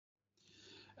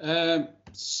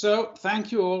So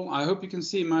thank you all. I hope you can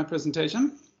see my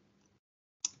presentation.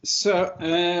 So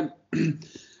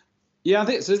yeah,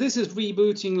 so this is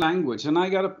rebooting language, and I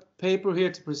got a paper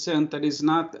here to present that is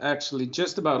not actually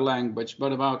just about language,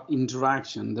 but about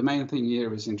interaction. The main thing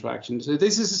here is interaction. So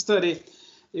this is a study.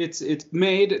 It's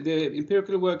made, the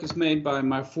empirical work is made by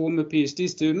my former PhD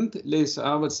student, Lise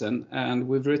Arvedsen, and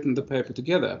we've written the paper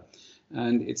together,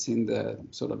 and it's in the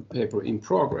sort of paper in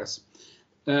progress.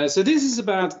 So this is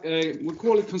about, we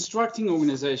call it constructing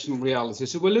organizational reality.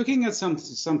 So we're looking at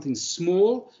something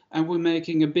small, and we're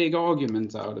making a big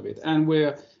argument out of it, and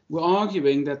we're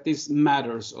arguing that this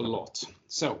matters a lot.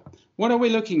 So what are we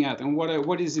looking at, and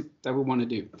what is it that we want to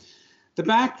do? The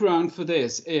background for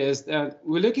this is that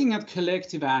we're looking at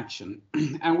collective action,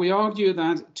 and we argue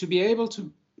that to be able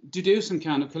to do some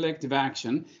kind of collective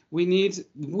action, we,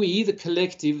 the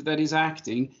collective that is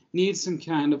acting, need some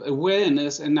kind of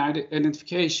awareness and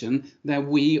identification that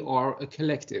we are a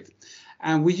collective.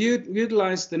 And we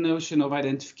utilize the notion of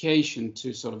identification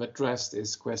to sort of address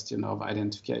this question of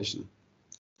identification.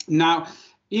 Now,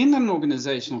 in an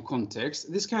organizational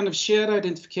context, this kind of shared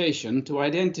identification to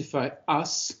identify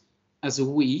us as a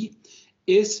we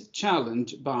is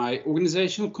challenged by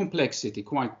organizational complexity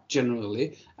quite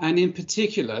generally, and in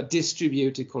particular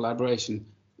distributed collaboration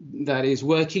that is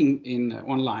working in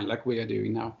online like we are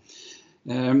doing now.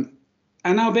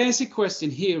 And our basic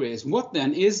question here is, what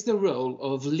then is the role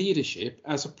of leadership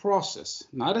as a process,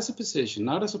 not as a position,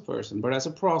 not as a person, but as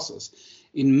a process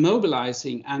in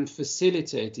mobilizing and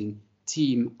facilitating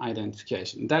team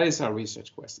identification? That is our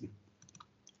research question.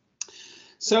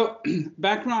 So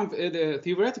background, the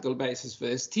theoretical basis for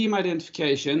this, team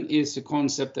identification is a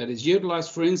concept that is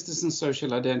utilized, for instance, in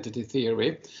social identity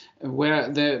theory, where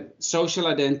the social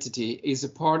identity is a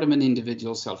part of an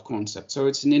individual self-concept. So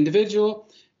it's an individual,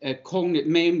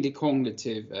 mainly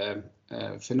cognitive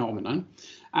phenomenon,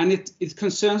 and it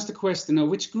concerns the question of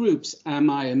which groups am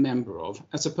I a member of,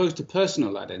 as opposed to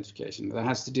personal identification that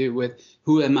has to do with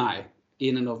who am I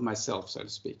in and of myself, so to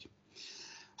speak.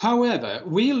 However,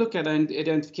 we look at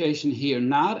identification here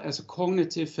not as a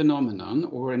cognitive phenomenon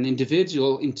or an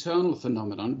individual internal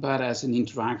phenomenon, but as an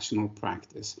interactional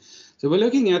practice. So we're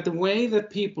looking at the way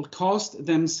that people cast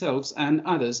themselves and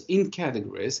others in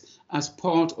categories as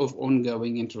part of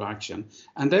ongoing interaction.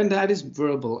 And then that is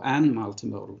verbal and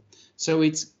multimodal. So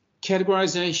it's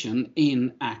categorization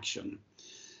in action.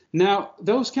 Now,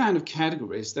 those kind of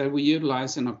categories that we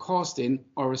utilize and are cast in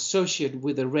are associated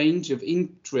with a range of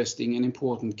interesting and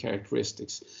important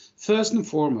characteristics. First and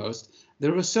foremost,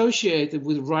 they're associated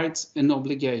with rights and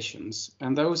obligations.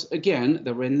 And those, again,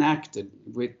 they're enacted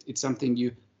with, it's something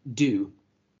you do.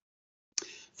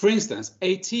 For instance,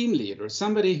 a team leader,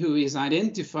 somebody who is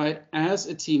identified as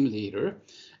a team leader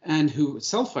and who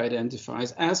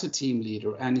self-identifies as a team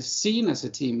leader and is seen as a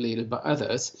team leader by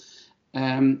others,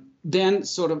 then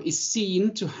sort of is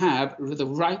seen to have the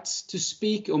rights to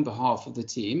speak on behalf of the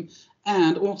team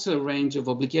and also a range of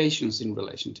obligations in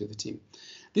relation to the team.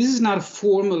 This is not a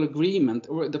formal agreement,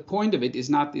 or the point of it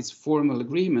is not this formal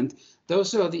agreement.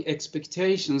 Those are the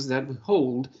expectations that we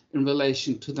hold in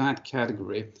relation to that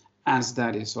category as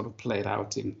that is sort of played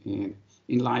out in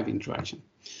live interaction.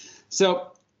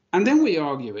 So, and then we're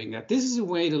arguing that this is a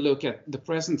way to look at the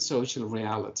present social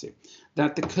reality,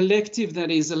 that the collective that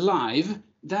is alive,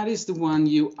 that is the one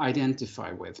you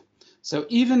identify with. So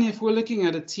even if we're looking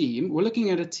at a team, we're looking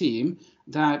at a team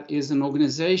that is an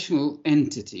organizational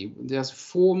entity. There's a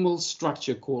formal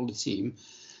structure called a team.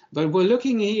 But we're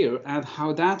looking here at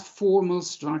how that formal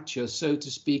structure, so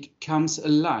to speak, comes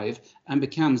alive and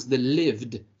becomes the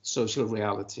lived social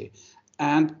reality.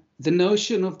 And the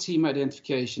notion of team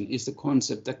identification is the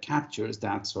concept that captures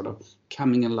that sort of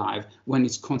coming alive when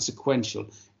it's consequential.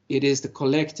 It is the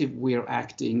collective we're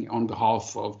acting on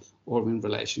behalf of or in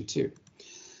relation to.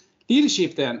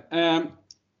 Leadership then.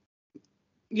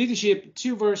 Leadership,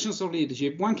 two versions of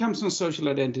leadership. One comes from social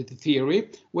identity theory,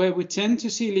 where we tend to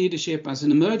see leadership as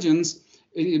an emergence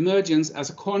as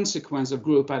a consequence of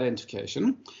group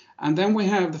identification. And then we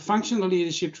have the functional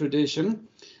leadership tradition,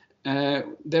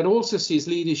 that also sees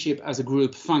leadership as a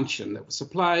group function, that was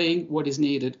supplying what is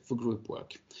needed for group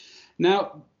work.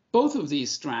 Now, both of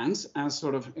these strands, as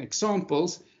sort of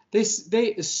examples,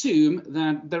 they assume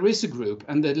that there is a group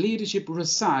and that leadership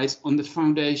resides on the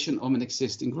foundation of an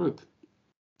existing group.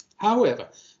 However,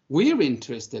 we're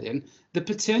interested in the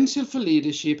potential for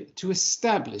leadership to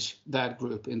establish that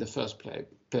group in the first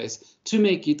place, to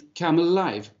make it come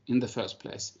alive in the first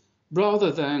place,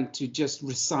 rather than to just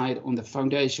reside on the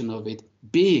foundation of it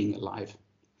being alive.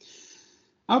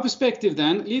 Our perspective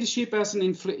then, leadership as an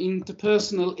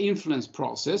interpersonal influence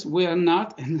process. We are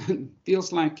not, and it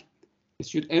feels like I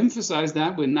should emphasize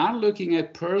that, we're not looking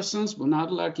at persons, we're not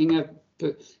looking at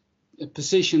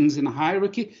positions in a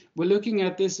hierarchy. We're looking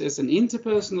at this as an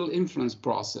interpersonal influence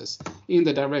process in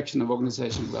the direction of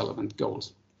organizational relevant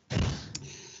goals.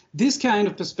 This kind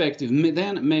of perspective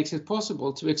then makes it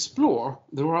possible to explore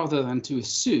rather than to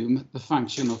assume the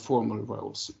function of formal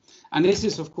roles. And this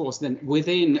is, of course, then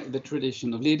within the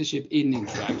tradition of leadership in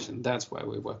interaction. That's why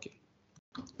we're working.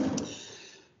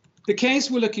 The case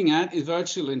we're looking at is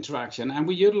virtual interaction, and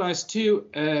we utilize two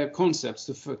concepts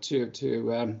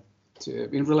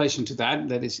in relation to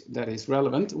that is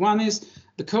relevant. One is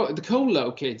the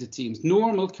co-located teams,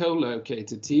 normal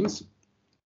co-located teams.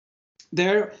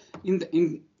 There,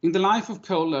 in the life of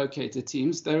co-located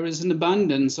teams, there is an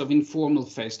abundance of informal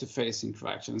face-to-face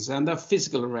interactions, and there are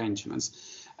physical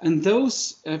arrangements. And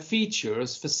those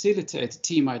features facilitate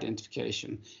team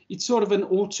identification. It's sort of an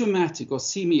automatic or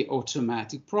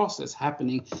semi-automatic process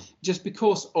happening just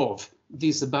because of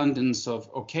this abundance of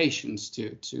occasions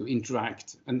to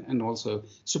interact and also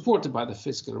supported by the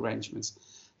physical arrangements.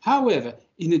 However,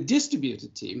 in a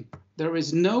distributed team,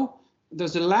 there's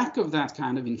a lack of that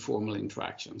kind of informal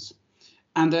interactions.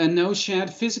 And there are no shared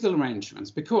physical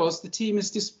arrangements because the team is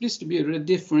distributed at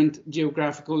different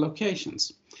geographical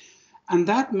locations. And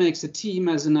that makes a team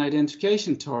as an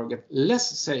identification target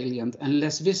less salient and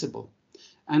less visible.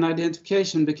 And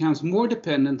identification becomes more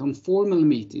dependent on formal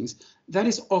meetings. That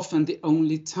is often the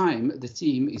only time the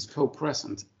team is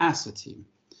co-present as a team.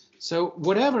 So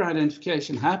whatever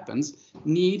identification happens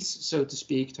needs, so to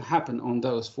speak, to happen on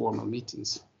those formal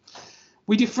meetings.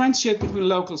 We differentiate between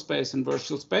local space and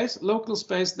virtual space. Local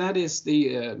space, that is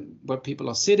the where people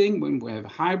are sitting when we have a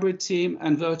hybrid team,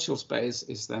 and virtual space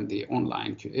is then the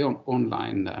online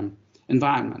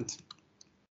environment.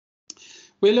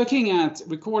 We're looking at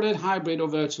recorded, hybrid, or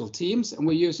virtual teams, and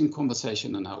we're using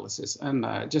conversation analysis. And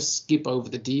just skip over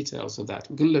the details of that.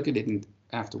 We can look at it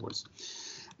afterwards.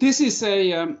 This is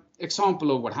a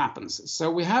example of what happens. So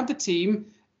we have the team.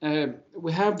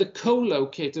 We have the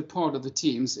co-located part of the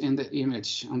teams in the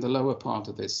image on the lower part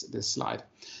of this slide.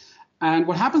 And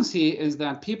what happens here is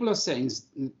that people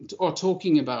are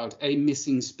talking about a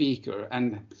missing speaker,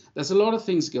 and there's a lot of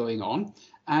things going on.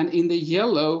 And in the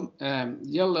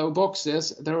yellow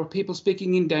boxes, there are people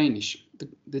speaking in Danish.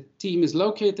 The team is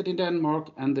located in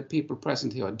Denmark, and the people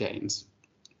present here are Danes.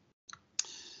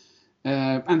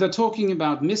 And they're talking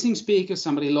about missing speaker,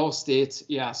 somebody lost it,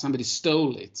 somebody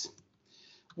stole it.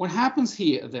 What happens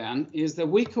here then is that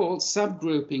we call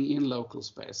subgrouping in local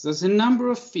space. There's a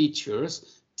number of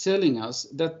features telling us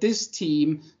that this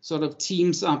team sort of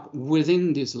teams up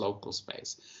within this local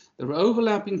space. There are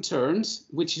overlapping turns,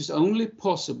 which is only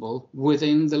possible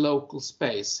within the local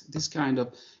space. This kind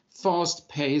of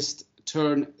fast-paced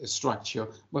turn structure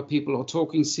where people are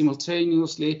talking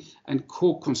simultaneously and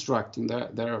co-constructing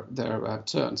their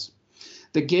turns.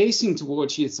 The gazing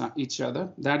towards each other,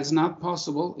 that is not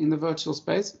possible in the virtual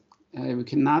space. We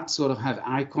cannot sort of have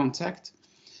eye contact.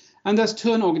 And there's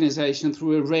turn organization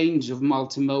through a range of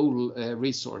multimodal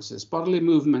resources, bodily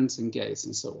movements and gaze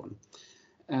and so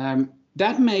on.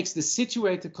 That makes the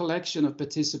situated collection of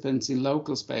participants in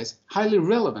local space highly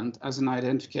relevant as an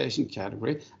identification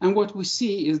category. And what we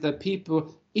see is that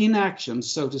people in action,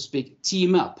 so to speak,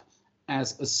 team up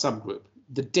as a subgroup,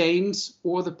 the Danes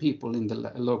or the people in the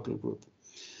local group.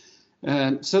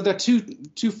 So there are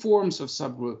two forms of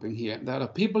subgrouping here. There are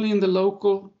people in the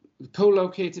local,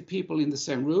 co-located people in the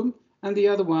same room, and the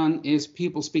other one is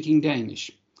people speaking Danish.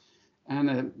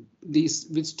 And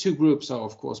these two groups are,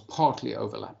 of course, partly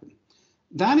overlapping.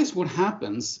 That is what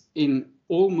happens in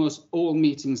almost all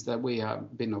meetings that we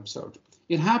have been observed.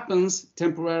 It happens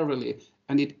temporarily,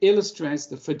 and it illustrates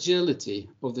the fragility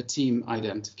of the team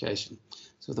identification.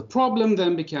 So the problem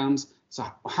then becomes, so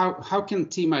how can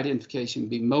team identification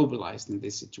be mobilized in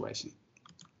this situation?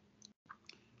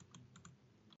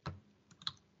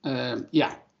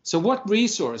 So what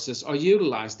resources are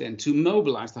utilized then to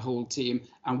mobilize the whole team,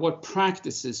 and what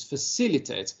practices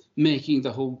facilitate making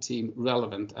the whole team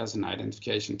relevant as an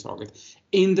identification target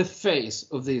in the face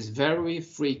of this very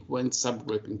frequent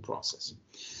subgrouping process?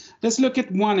 Let's look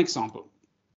at one example.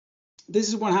 This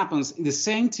is what happens in the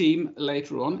same team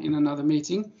later on in another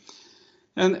meeting.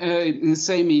 And in the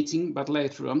same meeting, but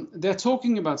later on, they're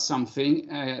talking about something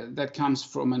that comes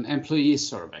from an employee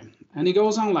survey. And it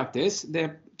goes on like this.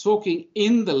 They're talking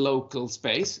in the local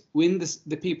space with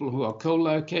the people who are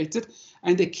co-located,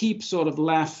 and they keep sort of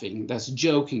laughing. There's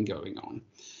joking going on.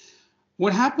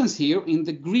 What happens here in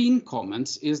the green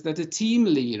comments is that the team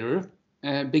leader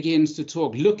begins to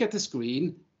talk, look at the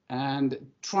screen, and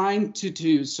trying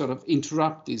to sort of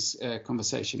interrupt this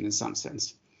conversation in some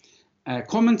sense.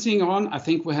 Commenting on, I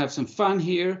think we have some fun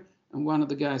here. And one of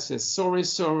the guys says,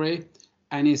 sorry.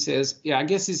 And he says, yeah, I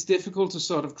guess it's difficult to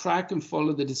sort of track and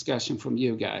follow the discussion from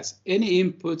you guys. Any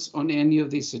inputs on any of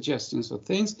these suggestions or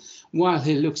things while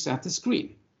he looks at the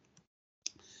screen?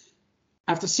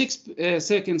 After 6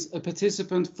 seconds, a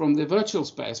participant from the virtual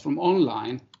space, from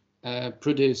online,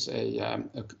 produce a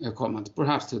comment,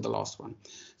 perhaps to the last one.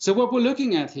 So what we're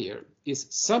looking at here is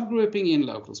subgrouping in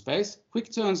local space,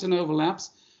 quick turns and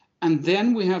overlaps, and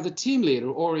then we have the team leader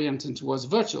oriented towards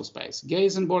virtual space,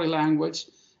 gaze and body language,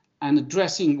 and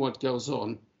addressing what goes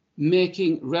on,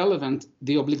 making relevant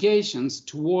the obligations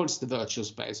towards the virtual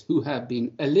space who have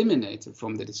been eliminated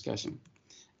from the discussion.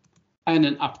 And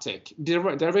an uptake,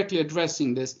 directly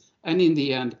addressing this, and in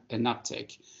the end, an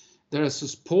uptake. There is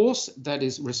a pause that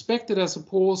is respected as a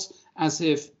pause, as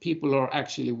if people are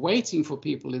actually waiting for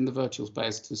people in the virtual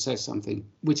space to say something,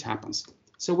 which happens.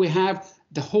 So we have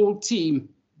the whole team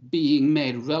being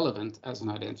made relevant as an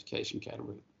identification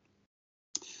category.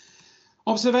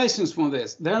 Observations from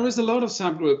this. There is a lot of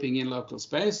subgrouping in local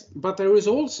space, but there is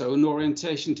also an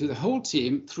orientation to the whole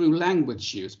team through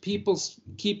language use. People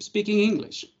keep speaking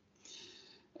English.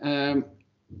 And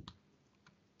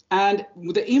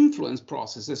with the influence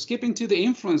processes, skipping to the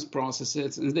influence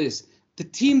processes in this, the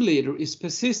team leader is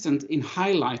persistent in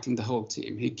highlighting the whole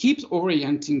team. He keeps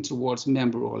orienting towards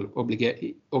member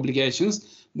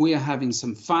obligations. We are having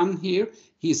some fun here.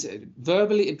 He's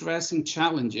verbally addressing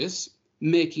challenges,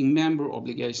 making member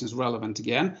obligations relevant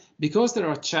again. Because there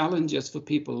are challenges for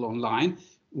people online,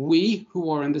 we who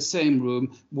are in the same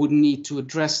room would need to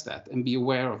address that and be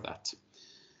aware of that.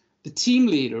 The team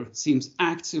leader seems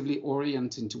actively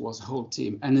orienting towards the whole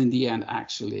team, and in the end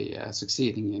actually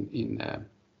succeeding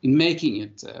in making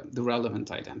it the relevant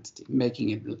identity, making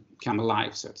it come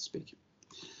alive, so to speak.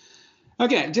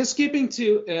 Okay, just skipping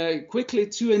to quickly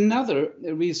to another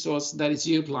resource that is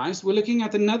utilized. We're looking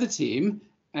at another team,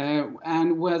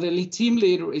 and where the team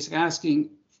leader is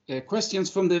asking questions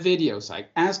from the video side,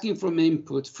 asking for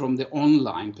input from the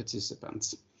online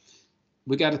participants.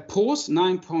 We got a pause,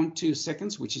 9.2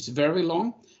 seconds, which is very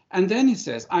long. And then he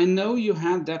says, I know you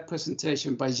had that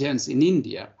presentation by Jens in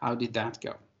India. How did that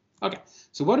go? Okay,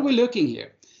 so what are we looking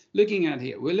at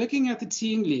here? We're looking at the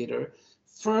team leader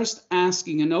first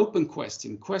asking an open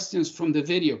question, questions from the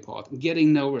video part,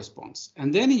 getting no response.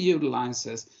 And then he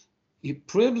utilizes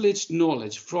privileged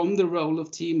knowledge from the role of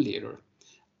team leader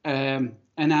and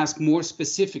asks more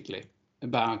specifically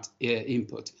about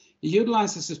input. He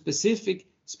utilizes a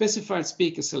specified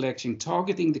speaker selection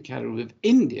targeting the category of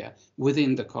India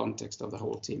within the context of the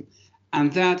whole team.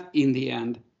 And that, in the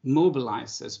end,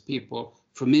 mobilizes people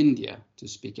from India to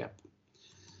speak up.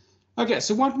 Okay,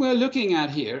 so what we're looking at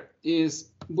here is,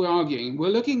 we're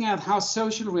looking at how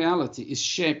social reality is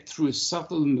shaped through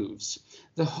subtle moves.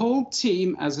 The whole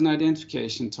team as an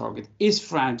identification target is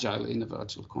fragile in a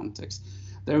virtual context.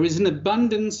 There is an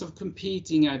abundance of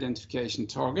competing identification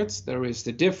targets. There is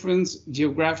the different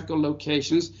geographical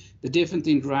locations, the different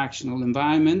interactional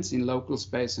environments in local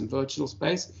space and virtual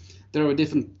space. There are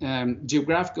different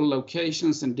geographical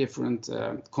locations and different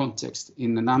contexts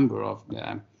in a number of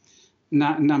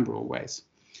ways.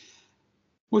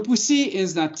 What we see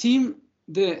is that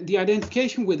the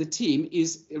identification with the team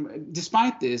is,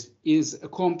 despite this, is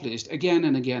accomplished again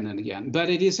and again and again, but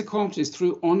it is accomplished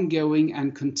through ongoing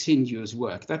and continuous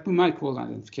work that we might call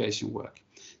identification work.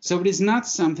 So it is not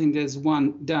something that is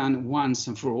done once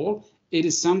and for all. It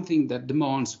is something that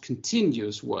demands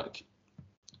continuous work.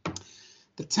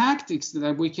 The tactics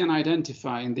that we can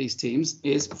identify in these teams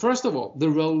is, first of all, the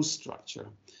role structure.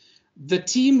 The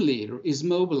team leader is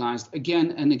mobilized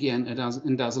again and again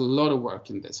and does a lot of work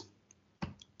in this.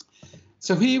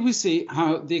 So here we see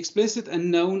how the explicit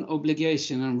and known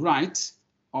obligation and rights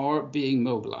are being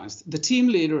mobilized. The team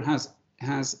leader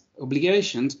has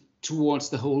obligations towards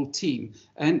the whole team,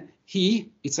 and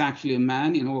it's actually a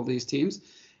man in all these teams,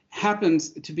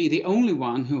 happens to be the only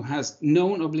one who has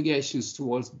known obligations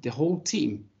towards the whole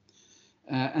team.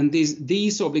 And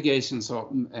these obligations are,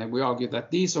 we argue that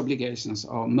these obligations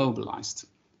are mobilized,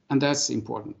 and that's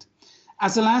important.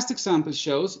 As the last example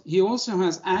shows, he also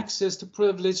has access to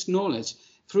privileged knowledge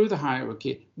through the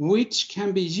hierarchy, which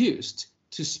can be used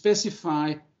to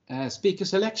specify speaker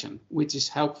selection, which is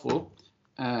helpful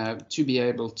to be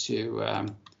able to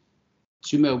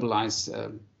mobilize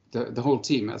the whole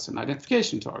team as an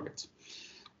identification target.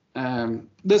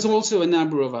 There's also a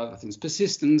number of other things,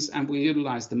 persistence, and we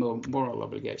utilize the moral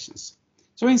obligations.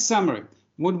 So in summary,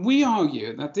 What we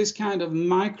argue that this kind of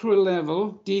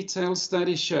micro-level detailed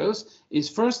study shows is,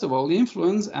 first of all, the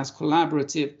influence as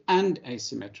collaborative and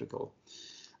asymmetrical.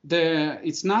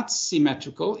 It's not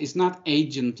symmetrical, it's not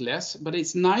agentless, but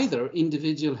it's neither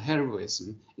individual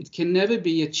heroism. It can never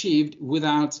be achieved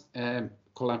without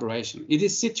collaboration. It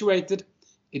is situated,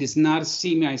 it is not a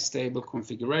semi-stable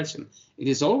configuration. It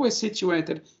is always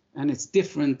situated, and it's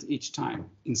different each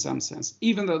time in some sense,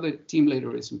 even though the team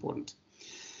leader is important.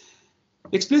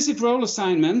 Explicit role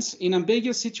assignments in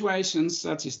ambiguous situations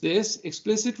such as this,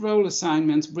 explicit role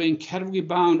assignments bring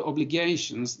category-bound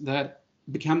obligations that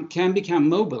can become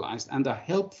mobilized and are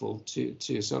helpful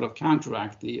to sort of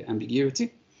counteract the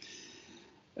ambiguity.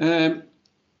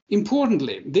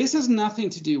 Importantly, this has nothing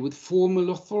to do with formal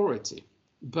authority,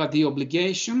 but the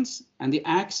obligations and the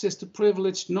access to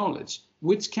privileged knowledge,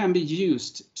 which can be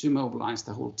used to mobilize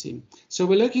the whole team. So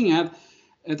we're looking at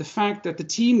the fact that the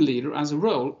team leader as a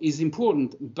role is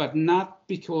important, but not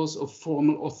because of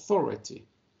formal authority,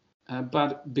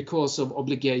 but because of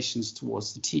obligations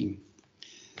towards the team.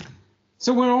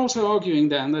 So we're also arguing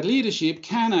then that leadership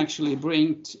can actually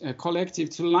bring a collective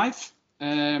to life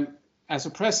as a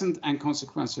present and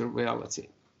consequential reality.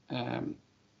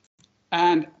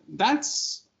 And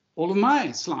that's all of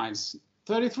my slides,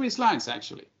 33 slides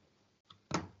actually.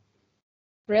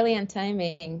 Brilliant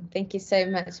timing. Thank you so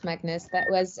much, Magnus. That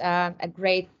was a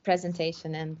great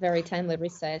presentation and very timely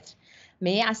research.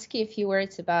 May I ask you a few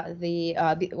words about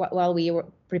while we were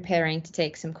preparing to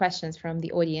take some questions from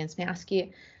the audience, may I ask you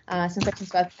some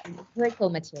questions about the empirical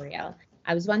material?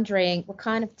 I was wondering what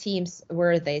kind of teams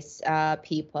were these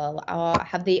people?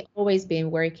 Have they always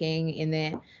been working in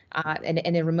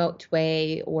a remote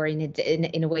way, or in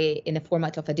a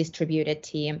format of a distributed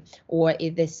team, or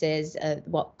if this is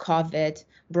what COVID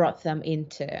brought them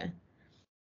into?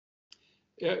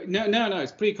 No,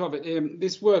 it's pre-COVID.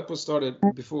 This work was started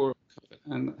before COVID,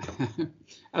 and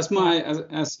as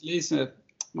Lise,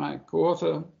 my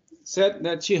co-author, said,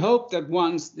 that she hoped that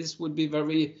once this would be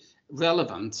very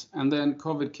relevant, and then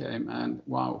COVID came, and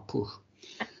wow, poof.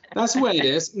 That's the way it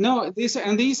is. No, these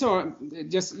are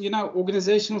just,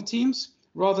 organizational teams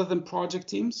rather than project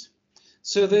teams.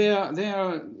 So they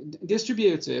are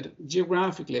distributed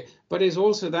geographically, but it's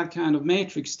also that kind of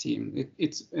matrix team.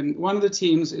 And one of the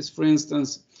teams is, for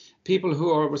instance, people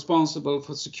who are responsible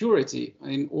for security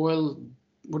in oil,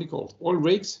 what do you call it? Oil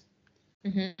rigs,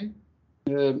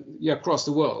 across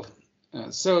the world.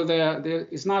 So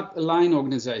it's not a line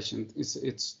organization.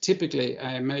 It's typically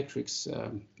a matrix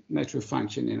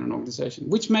function in an organization,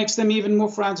 which makes them even more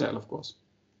fragile, of course.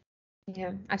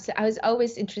 Yeah, I was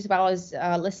always interested while I was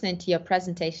listening to your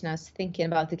presentation. I was thinking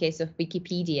about the case of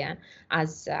Wikipedia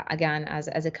as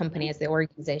a company, as the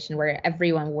organization where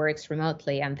everyone works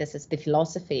remotely, and this is the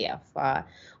philosophy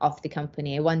of the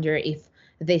company. I wonder if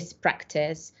this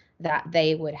practice that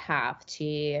they would have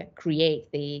to create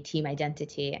the team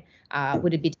identity,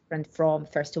 would it be different from,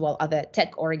 first of all, other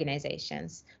tech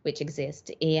organizations which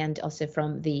exist, and also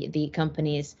from the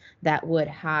companies that would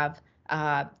have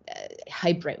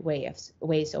hybrid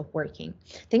ways of working?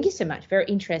 Thank you so much. Very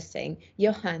interesting.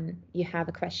 Johan, you have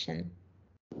a question.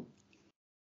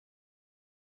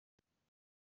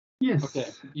 Yes. Okay,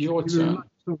 your turn.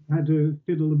 So I had to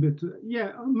fiddle a bit.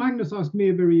 Yeah, Magnus asked me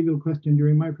a very evil question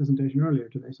during my presentation earlier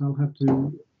today, so I'll have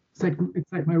to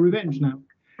exact my revenge now.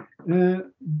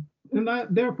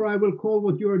 Therefore, I will call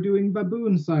what you are doing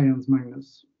baboon science,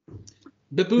 Magnus.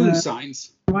 Baboon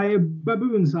science. Why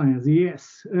baboon science?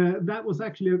 Yes, that was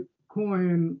actually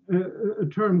a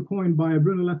term coined by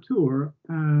Bruno Latour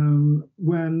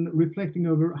when reflecting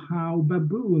over how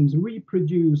baboons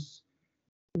reproduce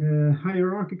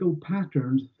hierarchical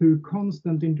patterns through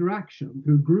constant interaction,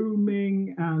 through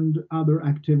grooming and other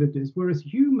activities, whereas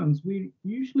humans, we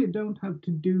usually don't have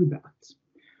to do that,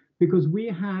 because we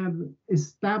have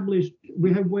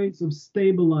ways of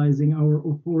stabilizing our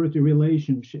authority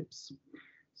relationships.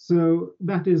 So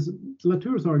that is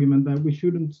Latour's argument, that we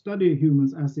shouldn't study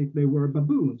humans as if they were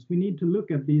baboons. We need to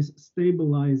look at these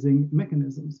stabilizing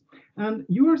mechanisms. And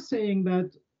you are saying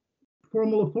that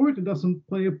formal authority doesn't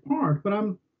play a part,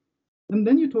 and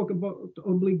then you talk about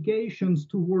obligations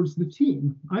towards the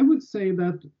team. I would say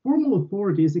that formal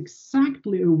authority is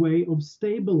exactly a way of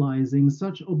stabilizing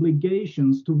such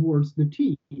obligations towards the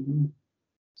team.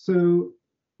 So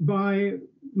by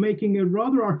making a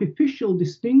rather artificial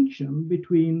distinction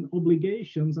between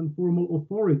obligations and formal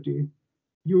authority,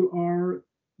 you are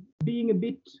being a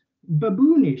bit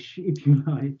baboonish, if you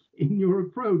like, in your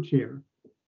approach here.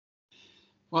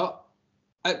 Well,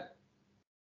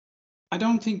 I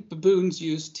don't think baboons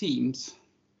use teams.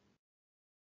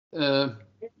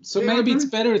 So maybe it's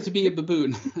better to be a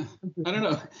baboon. I don't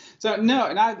know. So no,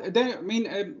 and I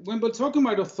mean, when we're talking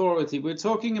about authority, we're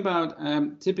talking about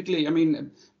typically, I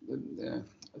mean,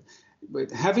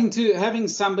 having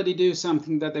somebody do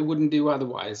something that they wouldn't do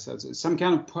otherwise. So it's some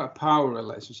kind of power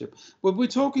relationship. What we're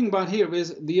talking about here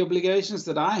is the obligations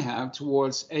that I have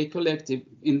towards a collective,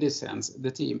 in this sense,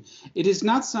 the team. It is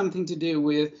not something to do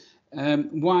with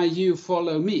why you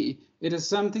follow me. It is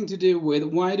something to do with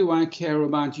why do I care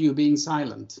about you being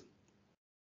silent?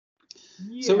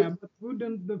 Yeah, so, but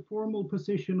wouldn't the formal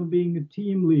position of being a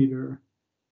team leader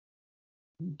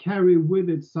carry with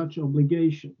it such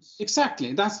obligations?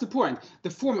 Exactly, that's the point.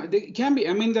 It can be,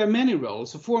 I mean, there are many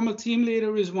roles. A formal team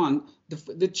leader is one.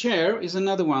 The chair is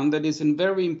another one that is a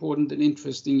very important and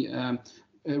interesting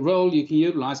role you can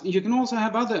utilize. You can also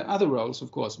have other roles, of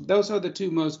course. Those are the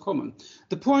two most common.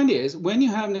 The point is, when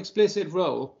you have an explicit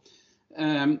role,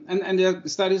 and there are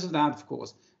studies of that, of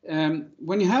course,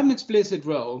 when you have an explicit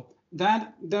role,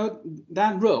 that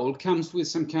role comes with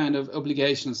some kind of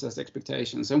obligations as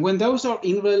expectations. And when those are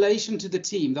in relation to the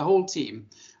team, the whole team,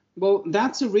 well,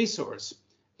 that's a resource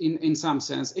in some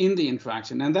sense in the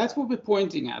interaction. And that's what we're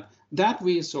pointing at. That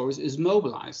resource is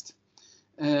mobilized.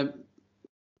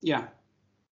 Yeah.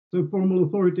 So formal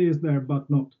authority is there, but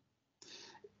not.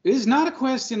 It is not a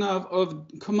question of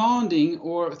commanding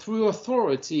or through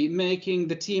authority making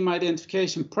the team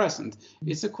identification present.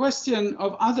 It's a question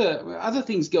of other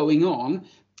things going on,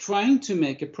 trying to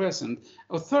make it present.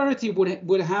 Authority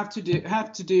would have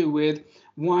to do with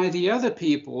why the other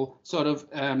people sort of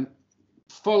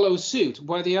follow suit,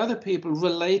 why the other people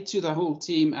relate to the whole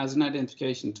team as an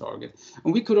identification target.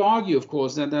 And we could argue, of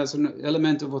course, that there's an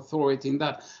element of authority in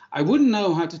that. I wouldn't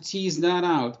know how to tease that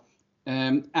out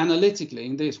analytically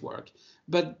in this work,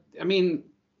 but I mean,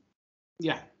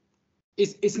 yeah,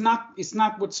 it's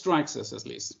not what strikes us, at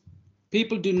least.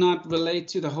 People do not relate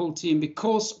to the whole team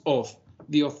because of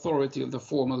the authority of the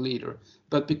formal leader,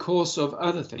 but because of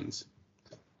other things.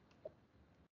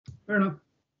 Fair enough.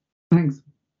 Thanks.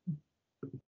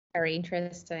 Very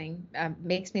interesting.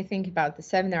 Makes me think about the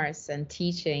seminars and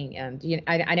teaching. And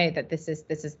I know that this is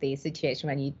the situation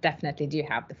when you definitely do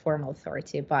have the formal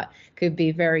authority, but could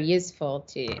be very useful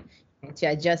to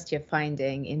adjust your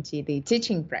finding into the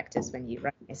teaching practice when you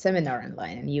run a seminar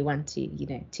online and you want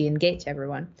to engage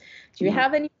everyone. Do you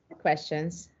have any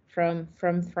questions from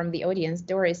the audience?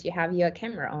 Doris, you have your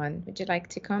camera on. Would you like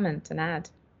to comment and add?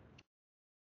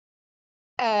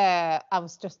 I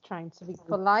was just trying to be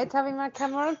polite having my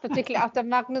camera on, particularly after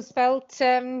Magnus felt,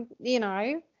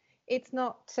 it's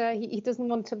not, he doesn't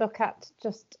want to look at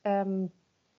just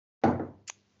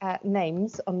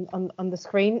names on the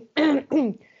screen.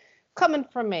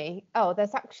 Comment from me. Oh,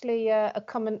 there's actually a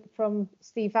comment from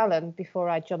Steve Allen before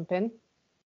I jump in.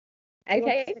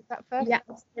 Okay. Yeah,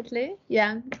 absolutely.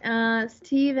 Yeah.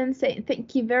 Steven saying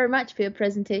thank you very much for your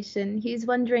presentation. He's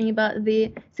wondering about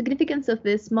the significance of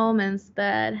these moments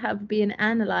that have been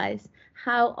analyzed.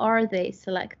 How are they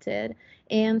selected?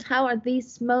 And how are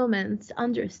these moments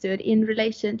understood in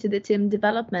relation to the team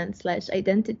development /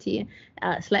 identity /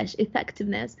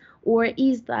 effectiveness? Or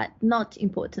is that not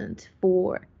important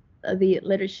for the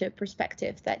leadership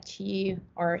perspective that you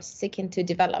are seeking to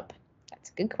develop?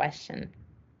 That's a good question.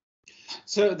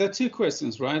 So there are two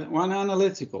questions, right? One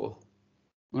analytical,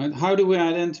 right? How do we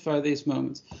identify these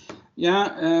moments?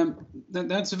 Yeah,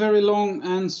 that's a very long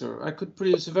answer. I could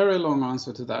produce a very long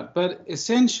answer to that. But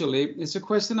essentially, it's a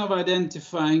question of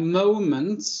identifying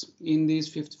moments in these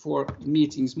 54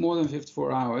 meetings, more than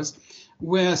 54 hours,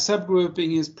 where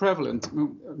subgrouping is prevalent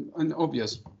and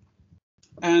obvious,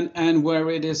 and where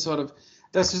it is sort of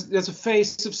there's a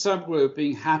phase of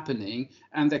subgrouping happening,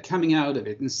 and they're coming out of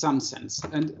it in some sense.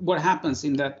 And what happens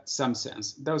in that some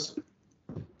sense? That's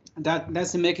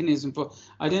a mechanism for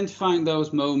identifying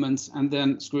those moments and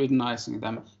then scrutinizing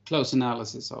them, close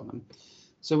analysis of them.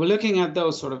 So we're looking at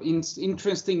those sort of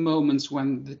interesting moments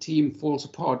when the team falls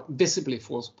apart, visibly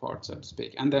falls apart, so to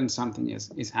speak, and then something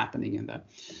is happening in that.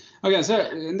 Okay, so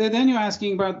then you're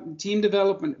asking about team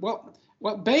development. Well,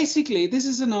 basically, this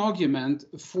is an argument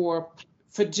for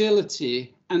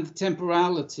fragility and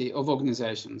temporality of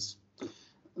organizations.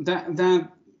 That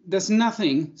there's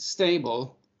nothing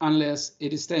stable unless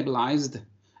it is stabilized,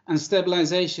 and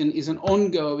stabilization is an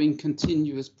ongoing,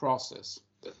 continuous process.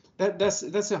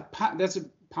 That's a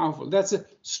powerful, that's a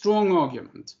strong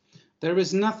argument. There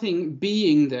is nothing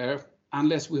being there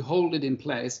unless we hold it in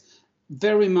place.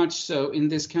 Very much so in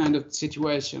this kind of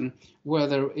situation where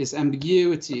there is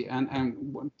ambiguity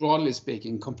and broadly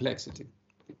speaking, complexity.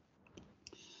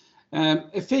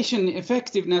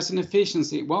 Effectiveness and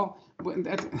efficiency. Well,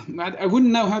 I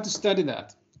wouldn't know how to study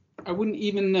that. I wouldn't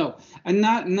even know, and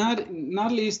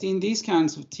not least in these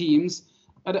kinds of teams.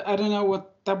 I don't know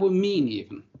what that would mean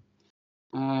even.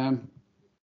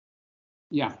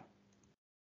 Yeah,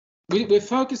 we're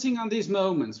focusing on these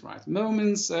moments, right?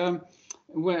 Moments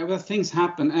where things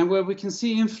happen and where we can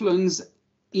see influence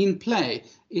in play.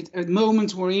 At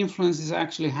moments where influence is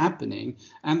actually happening,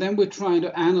 and then we're trying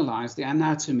to analyze the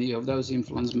anatomy of those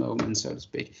influence moments, so to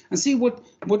speak, and see what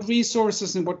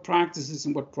resources and what practices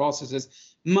and what processes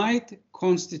might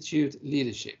constitute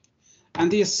leadership. And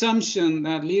the assumption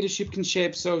that leadership can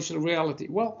shape social reality,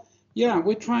 well, yeah,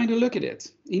 we're trying to look at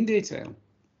it in detail,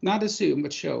 not assume,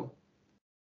 but show.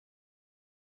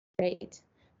 Great.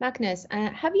 Magnus,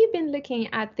 have you been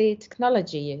looking at the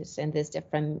technology use in these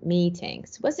different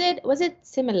meetings? Was it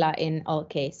similar in all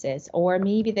cases, or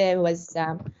maybe there was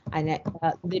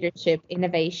leadership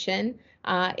innovation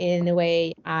in a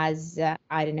way as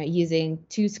I don't know, using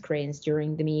 2 screens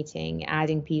during the meeting,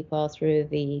 adding people through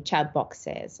the chat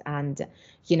boxes, and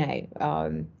I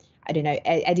don't know,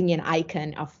 adding an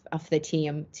icon of the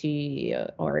team to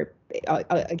or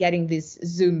getting these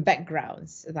Zoom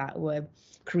backgrounds that would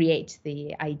create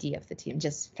the idea of the team,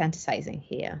 just fantasizing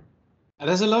here.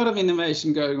 There's a lot of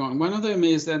innovation going on. One of them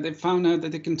is that they found out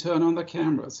that they can turn on the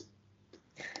cameras,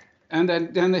 and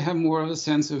then they have more of a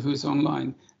sense of who's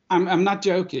online. I'm not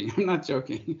joking. I'm not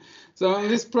joking. So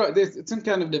there's some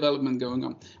kind of development going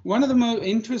on. One of the most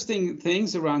interesting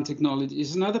things around technology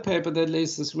is another paper that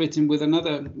Lise has written with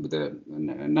another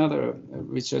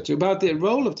researcher about the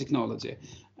role of technology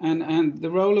and the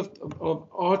role of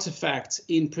artifacts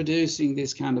in producing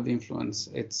this kind of influence.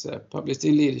 It's published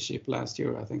in Leadership last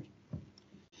year, I think.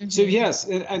 Mm-hmm. So yes,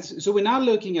 and so we're now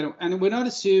looking at, and we're not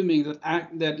assuming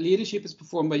that leadership is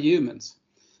performed by humans.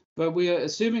 But we are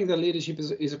assuming that leadership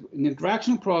is an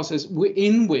interaction process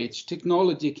in which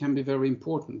technology can be very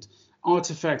important.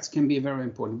 Artifacts can be very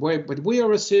important. But we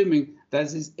are assuming that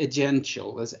is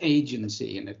agential, there's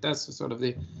agency in it. That's sort of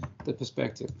the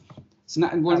perspective. It's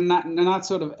not, we're not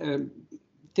sort of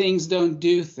things don't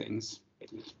do things,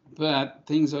 but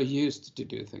things are used to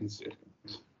do things.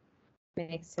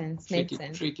 Makes sense.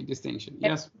 Tricky distinction.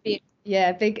 Yes.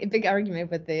 Yeah, big argument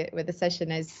with the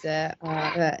session is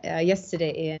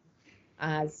yesterday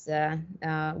as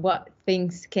what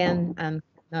things can and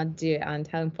not do and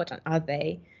how important are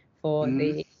they for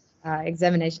the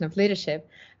examination of leadership.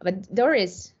 But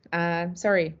Doris,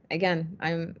 sorry again,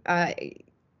 I'm.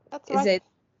 That's right. Is it?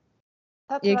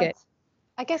 That's right. Good?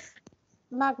 I guess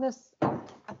Magnus,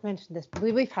 I've mentioned this.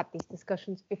 We've had these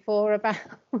discussions before about,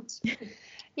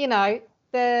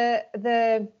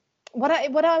 the. What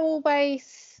I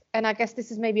always, and I guess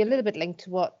this is maybe a little bit linked to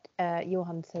what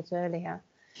Johan said earlier,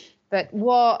 but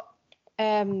what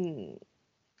I'm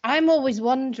always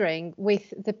wondering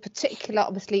with the particular,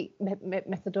 obviously,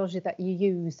 methodology that you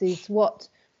use is what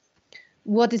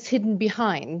is hidden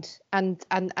behind and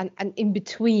in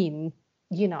between,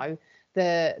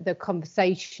 the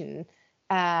conversation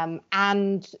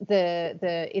and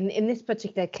the in this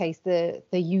particular case the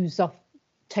use of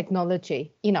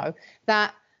technology,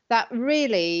 that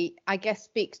really, I guess,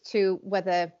 speaks to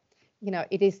whether,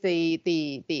 it is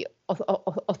the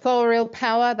authorial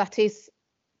power that is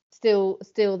still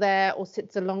there or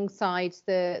sits alongside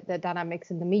the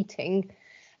dynamics in the meeting,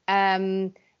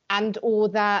 and or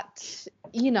that,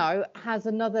 has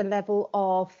another level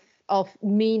of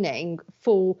meaning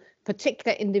for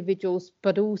particular individuals,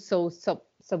 but also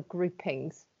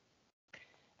subgroupings.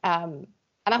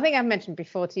 And I think I've mentioned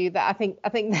before to you that I think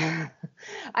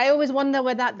I always wonder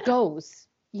where that goes,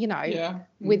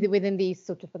 within these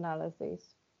sort of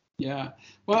analyses. Yeah.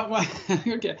 Well,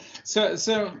 okay.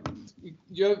 So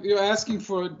you're asking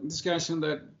for a discussion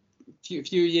that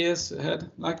few years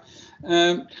ahead, like.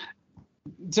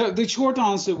 So the short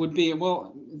answer would be,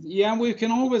 well, yeah, we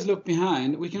can always look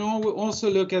behind. We can also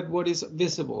look at what is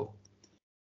visible.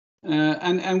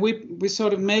 And we're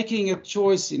sort of making a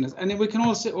choice in it, and we can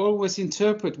also always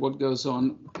interpret what goes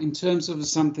on in terms of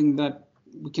something that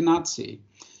we cannot see.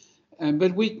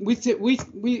 But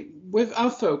with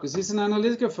our focus, it's an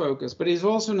analytical focus, but it's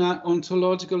also an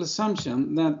ontological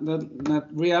assumption that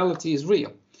reality is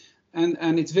real,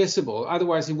 and it's visible.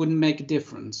 Otherwise, it wouldn't make a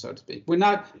difference, so to speak.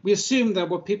 We assume that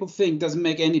what people think doesn't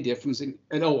make any difference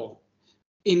at all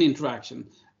in interaction.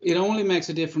 It only makes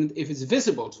a difference if it's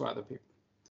visible to other people,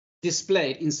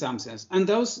 displayed in some sense, and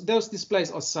those displays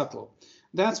are subtle.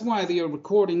 That's why the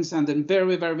recordings and then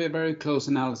very, very, very close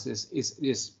analysis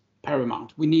is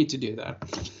paramount. We need to do that.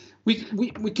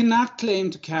 We cannot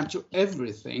claim to capture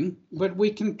everything, but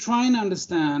we can try and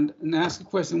understand and ask a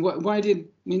question: why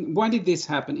did this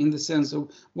happen? In the sense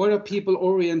of what are people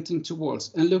orienting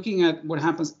towards, and looking at what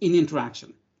happens in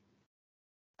interaction.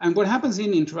 And what happens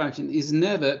in interaction is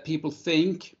never people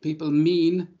think, people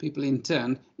mean, people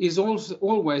intend, is also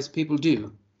always people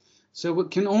do. So we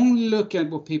can only look at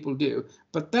what people do,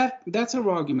 but that's our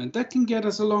argument. That can get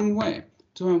us a long way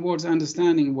towards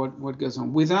understanding what goes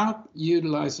on without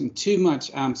utilizing too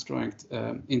much abstract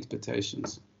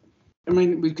interpretations. I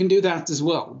mean, we can do that as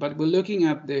well, but we're looking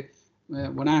at the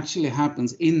what actually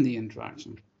happens in the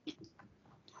interaction.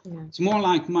 Yeah. It's more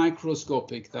like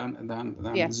microscopic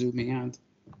than zooming out.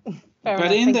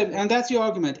 But and that's the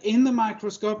argument. In the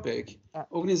microscopic,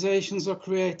 organizations are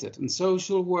created and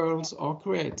social worlds are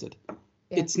created.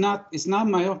 Yeah. It's not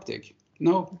myopic.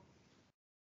 No.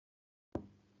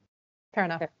 Fair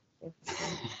enough.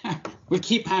 We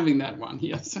keep having that one.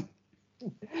 Yes.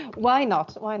 Why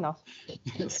not? Why not?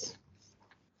 Yes.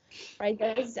 Right,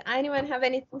 guys. Anyone have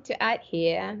anything to add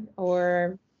here,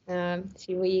 or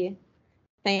should we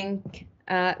thank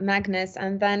Magnus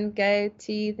and then go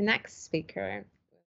to the next speaker?